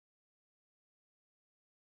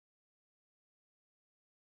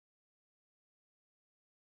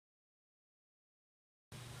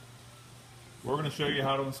We're going to show you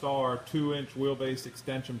how to install our 2-inch wheelbase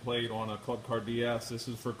extension plate on a Club Car DS. This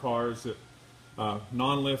is for cars that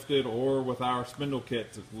non-lifted or with our spindle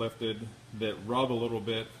kits that's lifted that rub a little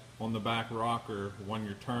bit on the back rocker when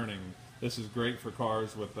you're turning. This is great for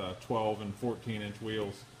cars with 12 and 14-inch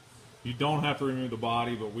wheels. You don't have to remove the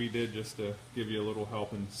body, but we did just to give you a little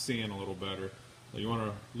help in seeing a little better. So you want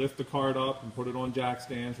to lift the cart up and put it on jack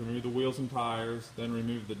stands, remove the wheels and tires, then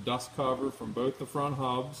remove the dust cover from both the front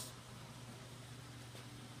hubs.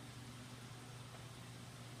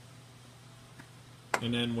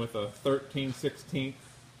 And then with a 13/16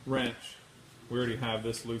 wrench, we already have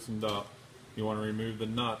this loosened up. You want to remove the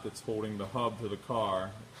nut that's holding the hub to the car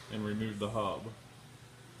and remove the hub.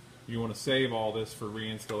 You want to save all this for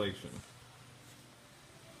reinstallation.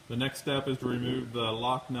 The next step is to remove the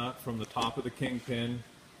lock nut from the top of the kingpin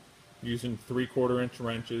using 3/4 inch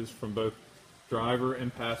wrenches from both driver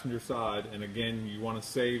and passenger side, and again you want to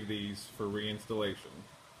save these for reinstallation.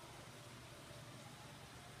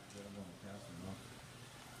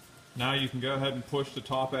 Now you can go ahead and push the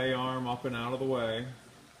top A arm up and out of the way.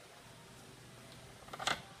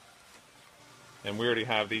 And we already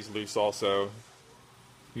have these loose also.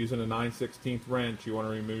 Using a 9/16 wrench, you want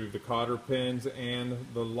to remove the cotter pins and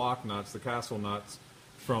the lock nuts, the castle nuts,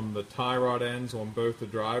 from the tie rod ends on both the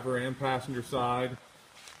driver and passenger side,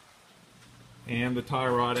 and the tie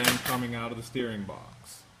rod end coming out of the steering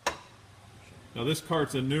box. Now this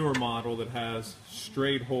cart's a newer model that has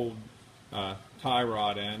straight hold tie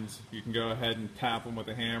rod ends. You can go ahead and tap them with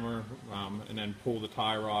a hammer and then pull the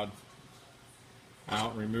tie rod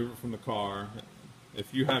out and remove it from the car.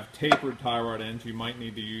 If you have tapered tie rod ends, you might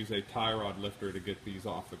need to use a tie rod lifter to get these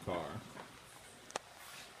off the car.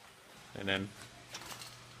 And then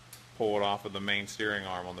pull it off of the main steering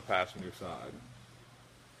arm on the passenger side.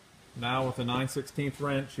 Now with a 9/16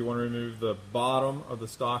 wrench, you want to remove the bottom of the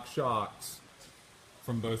stock shocks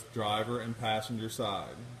from both driver and passenger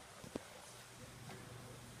side.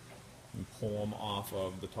 And pull them off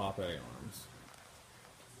of the top A arms.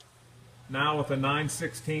 Now with a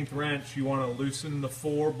 9/16 wrench, you want to loosen the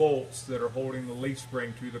 4 bolts that are holding the leaf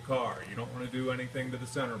spring to the car. You don't want to do anything to the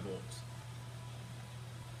center bolts.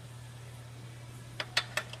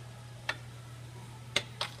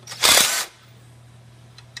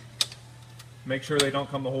 Make sure they don't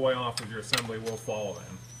come the whole way off, because your assembly will fall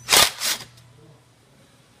in.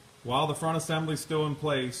 While the front assembly is still in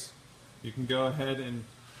place, you can go ahead and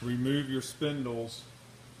remove your spindles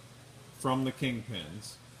from the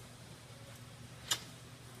kingpins.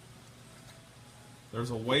 There's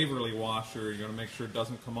a Waverly washer. You're going to make sure it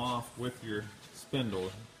doesn't come off with your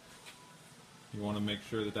spindle. You want to make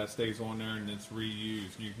sure that that stays on there and it's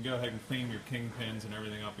reused. You can go ahead and clean your kingpins and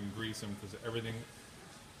everything up and grease them, because everything,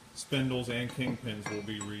 spindles and kingpins, will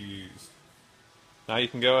be reused. Now you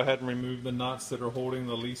can go ahead and remove the nuts that are holding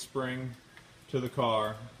the leaf spring to the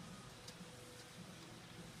car,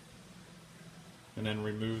 and then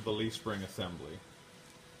remove the leaf spring assembly.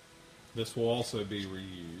 This will also be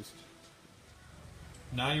reused.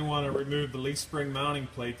 Now you want to remove the leaf spring mounting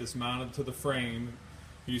plate that's mounted to the frame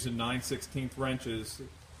using 9/16 wrenches,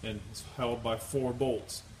 and it's held by 4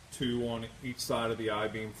 bolts, 2 on each side of the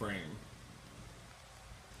I-beam frame.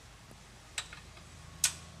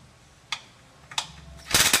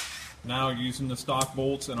 Now, using the stock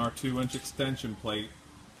bolts and our 2-inch extension plate,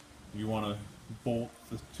 you want to bolt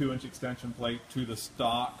the 2-inch extension plate to the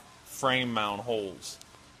stock frame mount holes.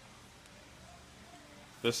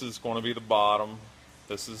 This is going to be the bottom.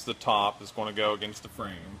 This is the top that's going to go against the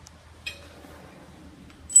frame.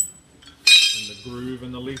 And the groove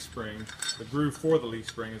in the leaf spring, the groove for the leaf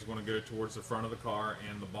spring, is going to go towards the front of the car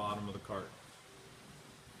and the bottom of the cart.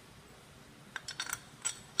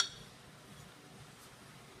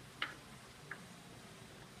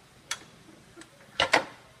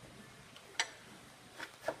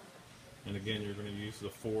 And again, you're going to use the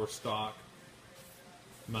 4 stock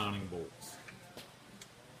mounting bolts.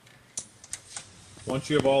 Once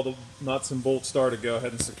you have all the nuts and bolts started, go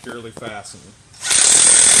ahead and securely fasten.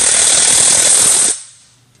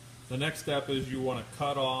 The next step is you want to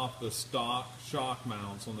cut off the stock shock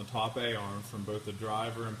mounts on the top A arms from both the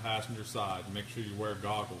driver and passenger side. Make sure you wear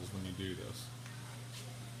goggles when you do this.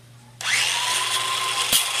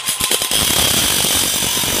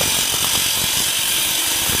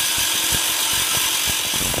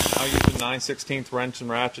 Now using 9/16 wrench and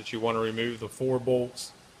ratchets, you want to remove the 4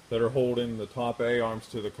 bolts that are holding the top A arms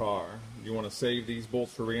to the car. You want to save these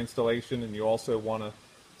bolts for reinstallation, and you also want to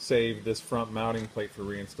save this front mounting plate for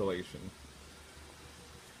reinstallation.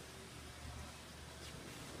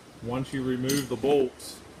 Once you remove the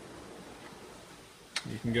bolts,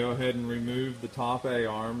 you can go ahead and remove the top A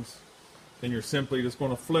arms then you're simply just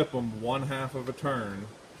going to flip them 1/2 of a turn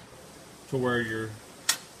to where your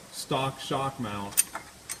stock shock mount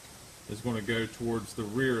is going to go towards the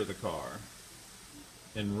rear of the car,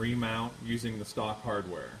 and remount using the stock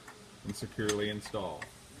hardware and securely install.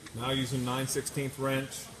 Now using 9/16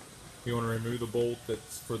 wrench, you want to remove the bolt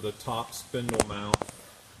that's for the top spindle mount,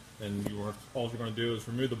 and all you're going to do is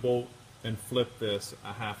remove the bolt and flip this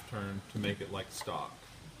a 1/2 turn to make it like stock,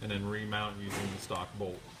 and then remount using the stock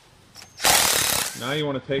bolt. Now you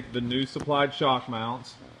want to take the new supplied shock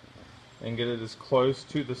mounts and get it as close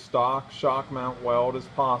to the stock shock mount weld as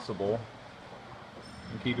possible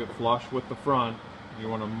and keep it flush with the front. You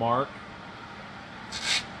want to mark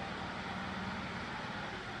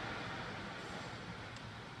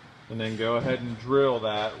and then go ahead and drill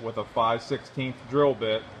that with a 5/16 drill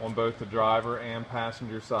bit on both the driver and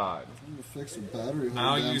passenger side.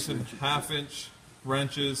 Now using 1/2-inch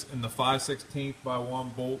wrenches and the 5/16 by 1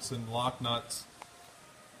 bolts and lock nuts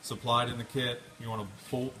supplied in the kit, you want to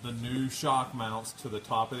bolt the new shock mounts to the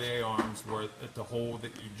top of the A-arms where at the hole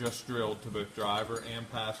that you just drilled to both driver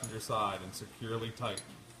and passenger side, and securely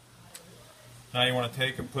tighten. Now you want to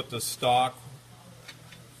take and put the stock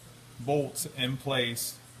bolts in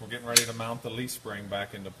place. We're getting ready to mount the leaf spring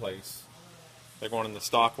back into place. They're going in the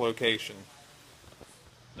stock location.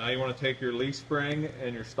 Now you want to take your leaf spring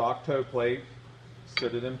and your stock toe plate,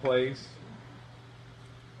 sit it in place,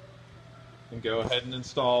 and go ahead and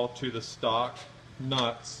install to the stock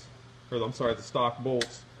nuts, or I'm sorry, the stock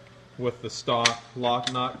bolts with the stock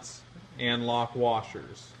lock nuts and lock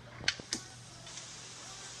washers.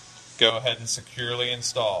 Go ahead and securely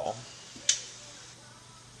install.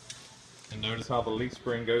 And notice how the leaf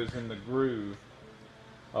spring goes in the groove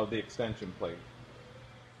of the extension plate.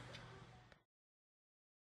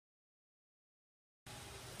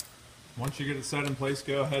 Once you get it set in place,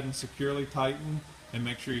 go ahead and securely tighten, and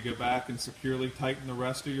make sure you go back and securely tighten the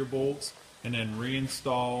rest of your bolts, and then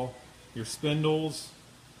reinstall your spindles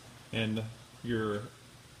and your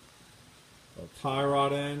tie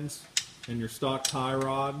rod ends and your stock tie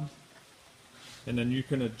rod. And then you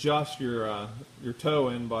can adjust your toe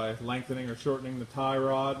in by lengthening or shortening the tie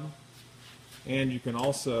rod, and you can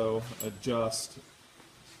also adjust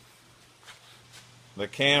the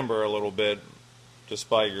camber a little bit just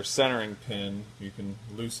by your centering pin. You can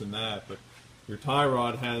loosen that, but your tie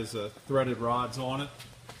rod has threaded rods on it.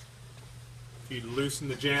 If you loosen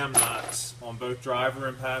the jam nuts on both driver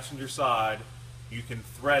and passenger side, you can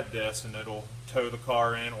thread this and it'll tow the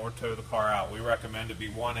car in or tow the car out. We recommend it be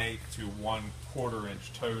 1/8 to 1/4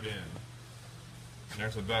 inch towed in. And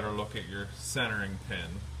there's a better look at your centering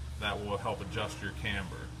pin. That will help adjust your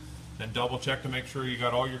camber. Then double check to make sure you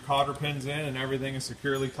got all your cotter pins in and everything is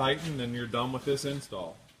securely tightened, and you're done with this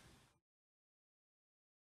install.